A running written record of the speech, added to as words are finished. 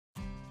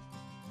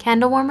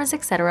Candle warmers,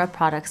 etc.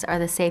 products are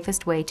the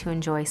safest way to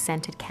enjoy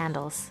scented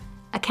candles.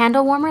 A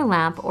candle warmer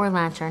lamp or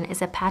lantern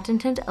is a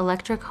patented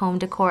electric home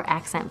decor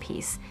accent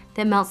piece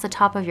that melts the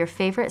top of your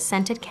favorite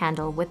scented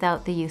candle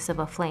without the use of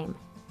a flame.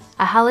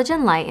 A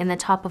halogen light in the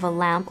top of a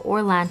lamp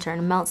or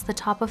lantern melts the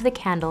top of the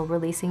candle,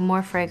 releasing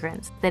more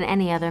fragrance than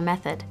any other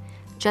method.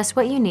 Just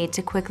what you need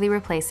to quickly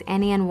replace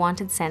any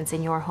unwanted scents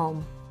in your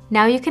home.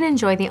 Now you can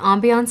enjoy the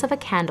ambiance of a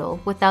candle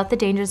without the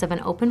dangers of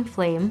an open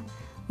flame,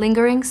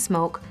 lingering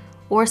smoke,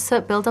 or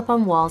soot buildup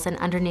on walls and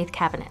underneath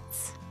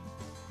cabinets.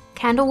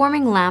 Candle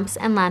warming lamps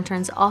and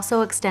lanterns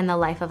also extend the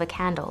life of a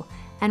candle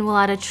and will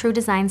add a true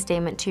design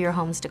statement to your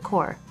home's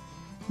decor.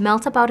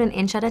 Melt about an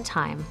inch at a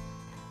time.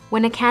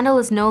 When a candle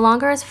is no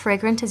longer as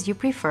fragrant as you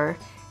prefer,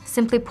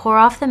 simply pour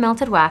off the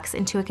melted wax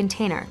into a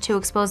container to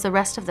expose the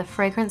rest of the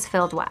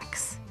fragrance-filled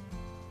wax.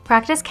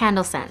 Practice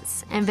candle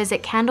scents and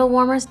visit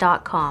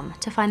candlewarmers.com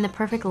to find the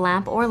perfect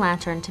lamp or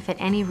lantern to fit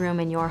any room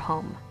in your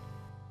home.